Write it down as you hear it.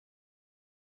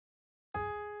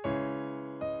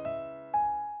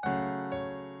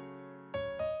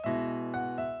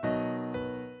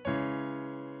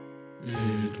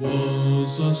It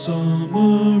was a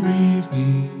summer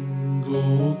evening,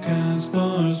 old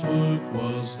Kaspar's work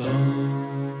was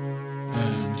done,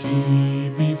 and he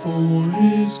before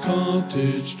his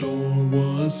cottage door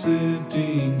was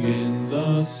sitting in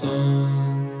the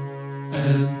sun,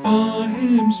 and by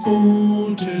him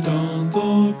sported on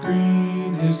the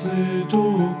green his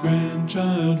little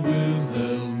grandchild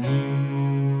Wilhelmine.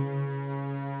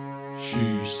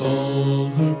 She saw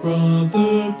her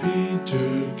brother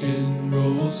Peterkin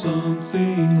roll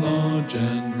something large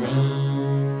and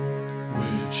round,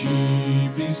 which he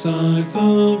beside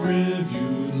the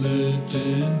rivulet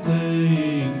in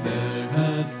playing there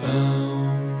had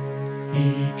found.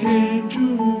 He came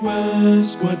to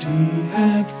ask what he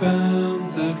had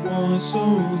found that was so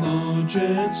large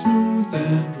and smooth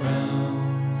and round.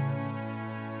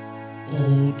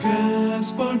 Old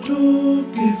Kaspar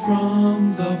took it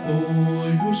from the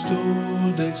boy who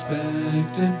stood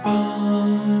expectant by,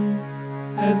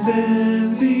 and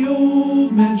then the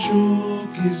old man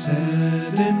shook his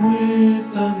head and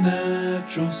with a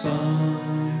natural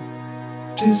sigh,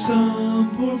 "'Tis some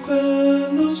poor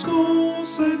fellow's skull,"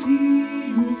 said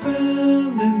he, "who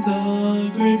fell in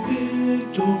the great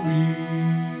victory.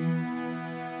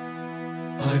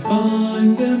 I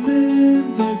find them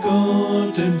in the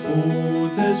garden, for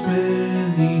there's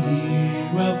many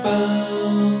here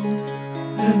about,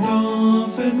 and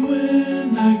often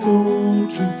when I go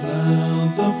to plough,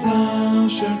 the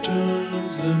ploughshare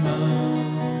turns them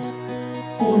out.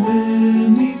 For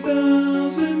many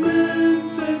thousand men,"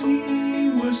 said he,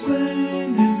 "were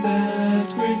slain in that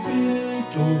great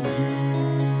victory."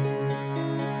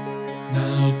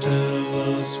 Now tell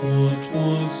us what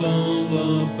was all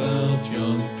about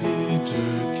young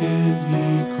Peterkin, he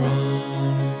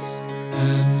cries,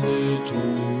 and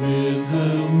little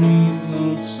Wilhelmine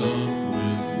looks up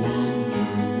with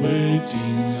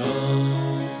wonder-waiting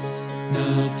eyes.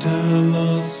 Now tell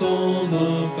us all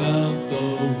about the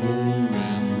war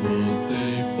and what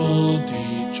they fought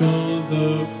each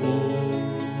other for.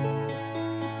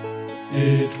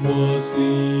 It was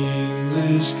the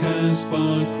English,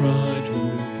 Kaspar cried, who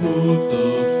put the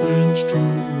French to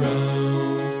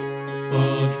rout.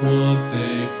 But what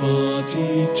they fought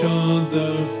each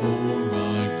other for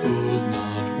I could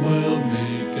not well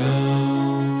make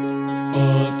out.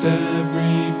 But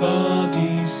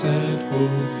everybody said,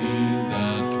 quoth he,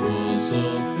 that was a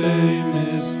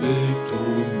famous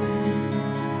victory.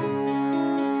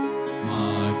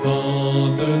 My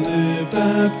father lived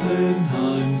at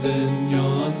Blenheim, then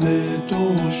yon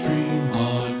little stream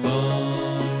hard by.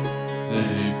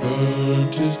 They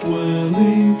burnt his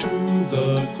dwelling to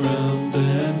the ground,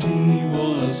 and he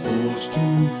was forced to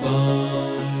fly.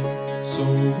 So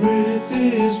with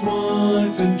his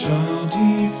wife and child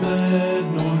he fled,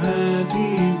 nor had he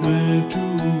where to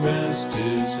rest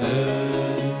his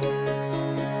head.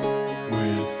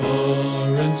 With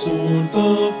fire and sword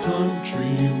the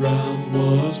country round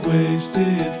was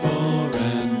wasted far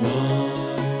and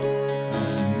wide,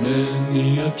 and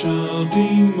many a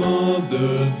childing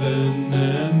mother then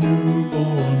and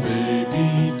newborn baby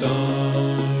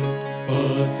died.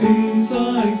 But things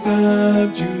like that,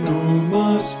 you know,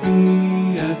 must be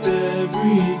at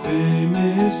every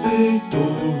famous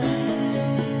victory.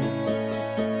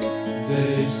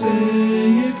 They say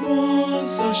it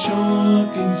was a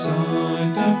shocking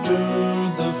sight after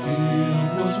the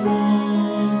field was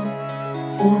won,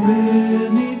 for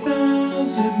many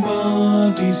thousand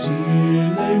bodies here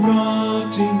lay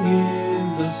rotting in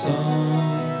the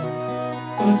sun.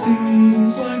 But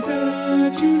things like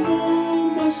that, you know,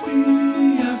 must be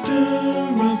after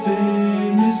a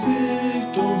famous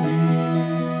victory.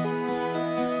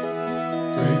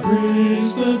 Great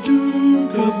praise the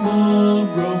Duke of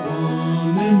Marlborough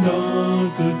won, and our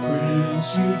good Prince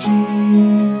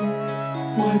Eugene.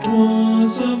 Why,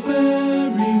 'twas a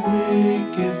very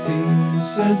wicked thing,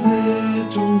 said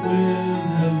little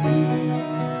Wilhelmine.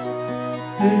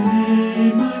 Nay,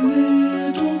 nay, my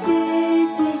little girl,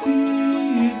 quoth he,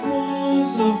 it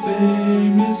was a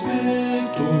famous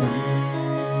victory.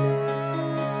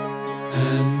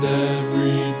 And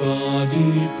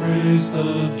everybody praised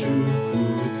the Duke who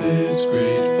this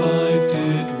great fight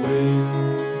did win.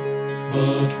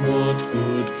 But what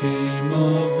good came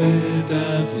of it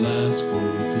at last,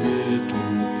 quoth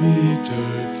little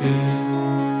Peterkin?